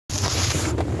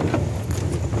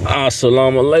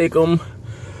Assalamu alaikum.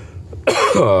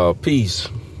 Peace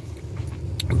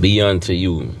be unto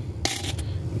you.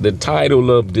 The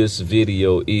title of this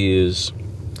video is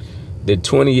the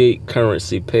 28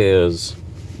 currency pairs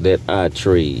that I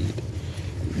trade.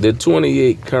 The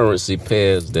 28 currency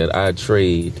pairs that I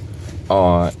trade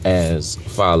are as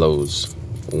follows.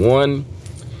 1,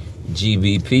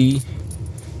 GBP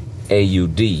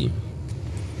AUD.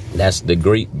 That's the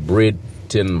Great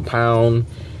Britain pound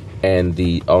and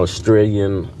the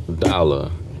Australian dollar.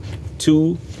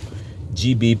 2,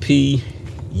 GBP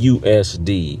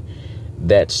USD.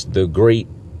 That's the Great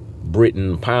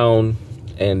Britain pound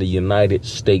and the United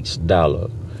States dollar.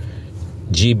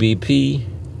 3,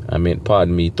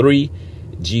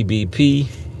 GBP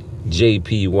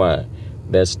JPY.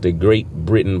 That's the Great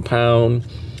Britain pound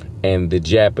and the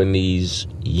Japanese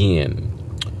yen.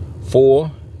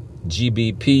 4,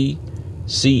 GBP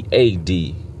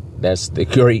CAD. That's the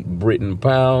Great Britain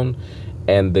pound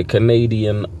and the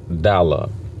Canadian dollar.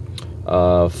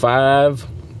 5,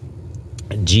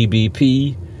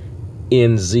 GBP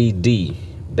NZD.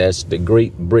 That's the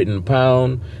Great Britain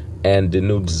pound and the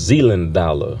New Zealand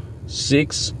dollar.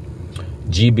 6,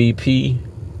 GBP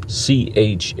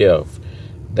CHF.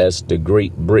 That's the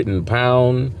Great Britain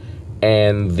pound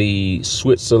and the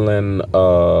Switzerland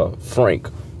franc.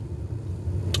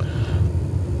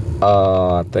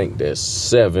 I think that's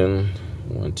 7.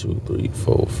 1, 2, 3,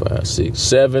 4, 5, 6,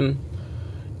 7.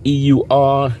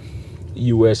 EUR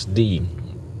USD.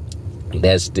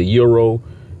 That's the euro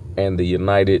and the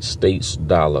United States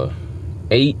dollar.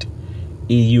 8,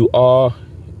 EUR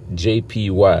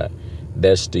JPY.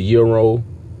 That's the euro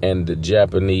and the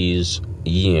Japanese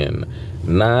yen.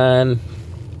 9,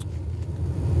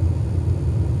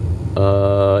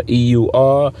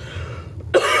 EUR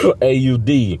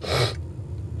AUD.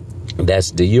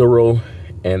 That's the euro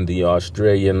and the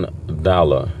Australian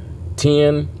dollar.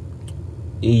 10,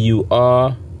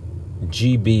 EUR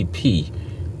GBP.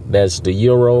 That's the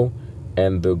euro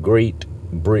and the Great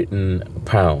Britain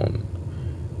pound.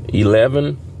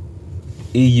 11,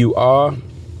 EUR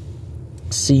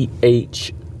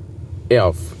CHF.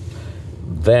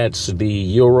 That's the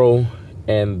euro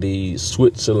and the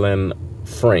Switzerland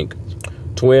franc.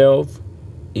 12,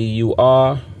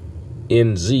 EUR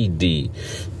NZD.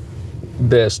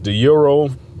 That's the euro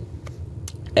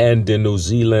and the New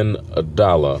Zealand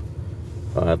dollar.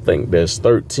 I think that's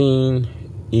 13,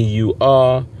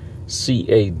 EUR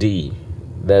CAD.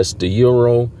 That's the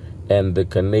euro and the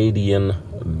Canadian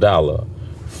dollar.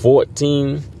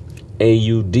 14,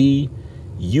 AUD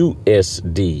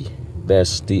USD.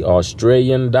 That's the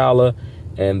Australian dollar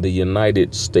and the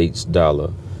United States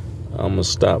dollar. I'm going to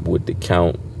stop with the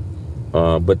count.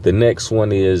 But the next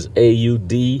one is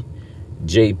AUD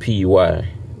JPY.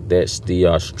 That's the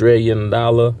Australian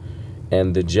dollar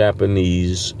and the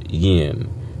Japanese yen.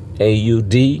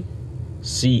 AUD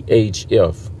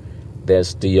CHF.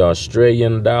 That's the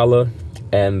Australian dollar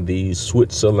and the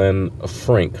Switzerland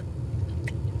franc.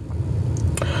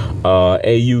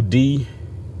 AUD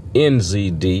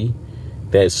NZD.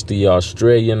 That's the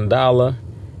Australian dollar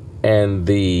and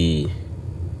the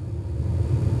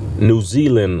New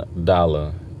Zealand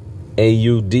dollar.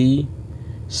 AUD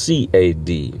CAD.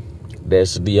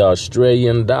 That's the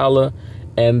Australian dollar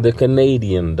and the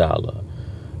Canadian dollar.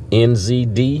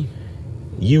 NZD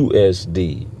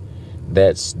USD.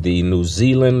 That's the New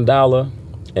Zealand dollar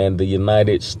and the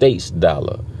United States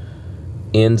dollar.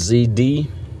 NZD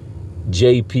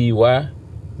JPY.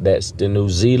 That's the New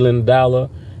Zealand dollar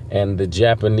and the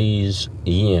Japanese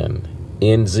yen.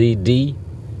 NZD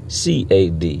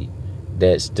CAD.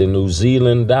 That's the New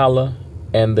Zealand dollar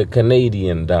and the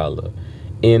Canadian dollar.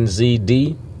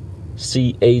 NZD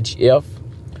CHF.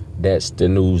 That's the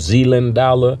New Zealand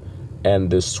dollar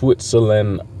and the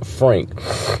Switzerland franc.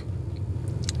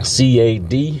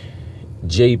 CAD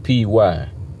JPY.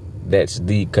 That's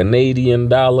the Canadian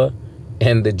dollar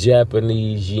and the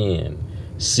Japanese yen.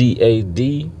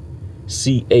 CAD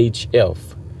CHF.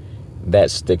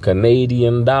 That's the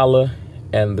Canadian dollar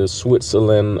and the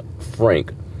Switzerland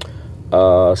franc.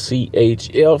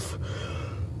 CHF.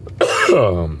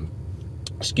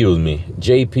 Excuse me.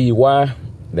 JPY.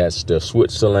 That's the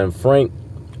Switzerland franc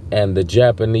and the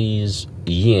Japanese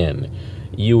yen.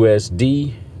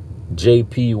 USD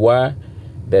JPY.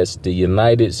 That's the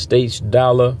United States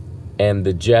dollar and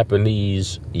the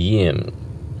Japanese yen.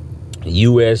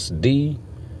 USD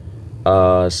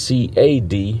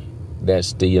CAD.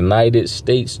 That's the United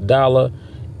States dollar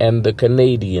and the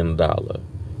Canadian dollar.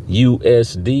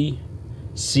 USD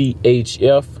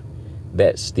CHF.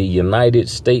 That's the United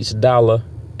States dollar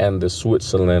and the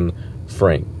Switzerland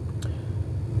franc.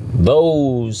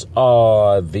 Those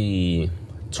are the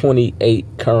 28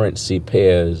 currency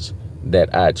pairs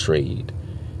that I trade.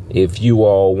 If you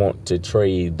all want to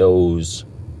trade those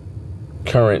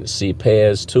currency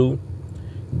pairs too,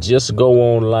 just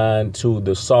go online to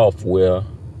the software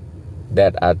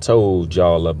that I told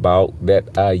y'all about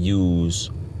that I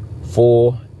use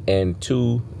for and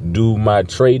to do my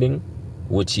trading,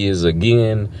 which is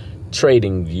again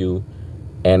TradingView.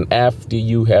 And after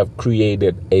you have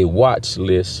created a watch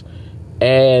list,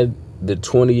 add the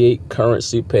 28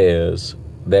 currency pairs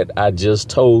that I just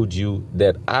told you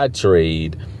that I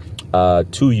trade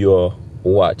to your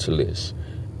watch list.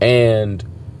 And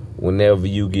whenever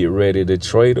you get ready to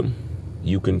trade them,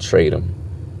 you can trade them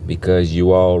because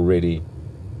you already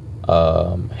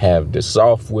have the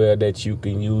software that you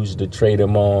can use to trade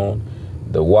them on,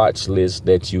 the watch list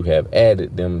that you have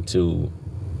added them to,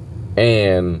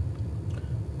 and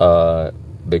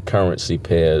the currency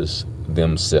pairs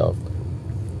themselves.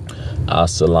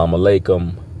 Assalamu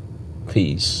alaikum.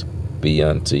 Peace be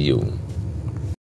unto you.